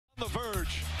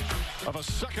of a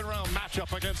second-round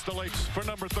matchup against the Lakes for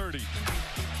number 30.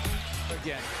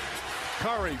 Again,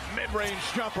 Curry, mid-range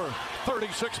jumper,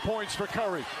 36 points for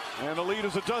Curry, and the lead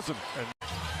is a dozen.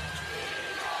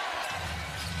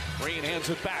 Green hands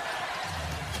it back.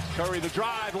 Curry the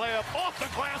drive, layup, off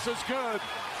the glass is good.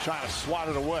 Trying to swat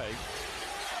it away.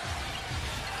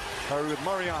 Curry with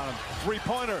Murray on him,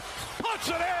 three-pointer, puts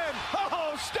it in!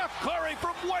 Oh, Steph Curry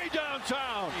from way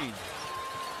downtown.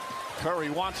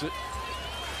 Curry wants it.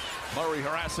 Murray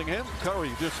harassing him.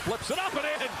 Curry just flips it up and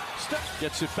in. Steph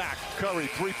gets it back. Curry,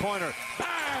 three-pointer.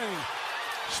 Bang!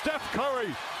 Steph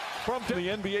Curry from the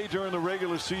NBA during the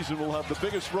regular season will have the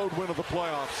biggest road win of the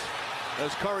playoffs.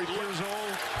 As Curry years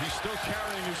old, he's still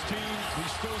carrying his team.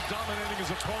 He's still dominating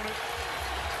his opponent.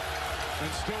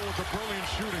 And still with the brilliant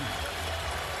shooting.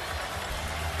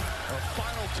 A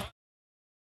final time.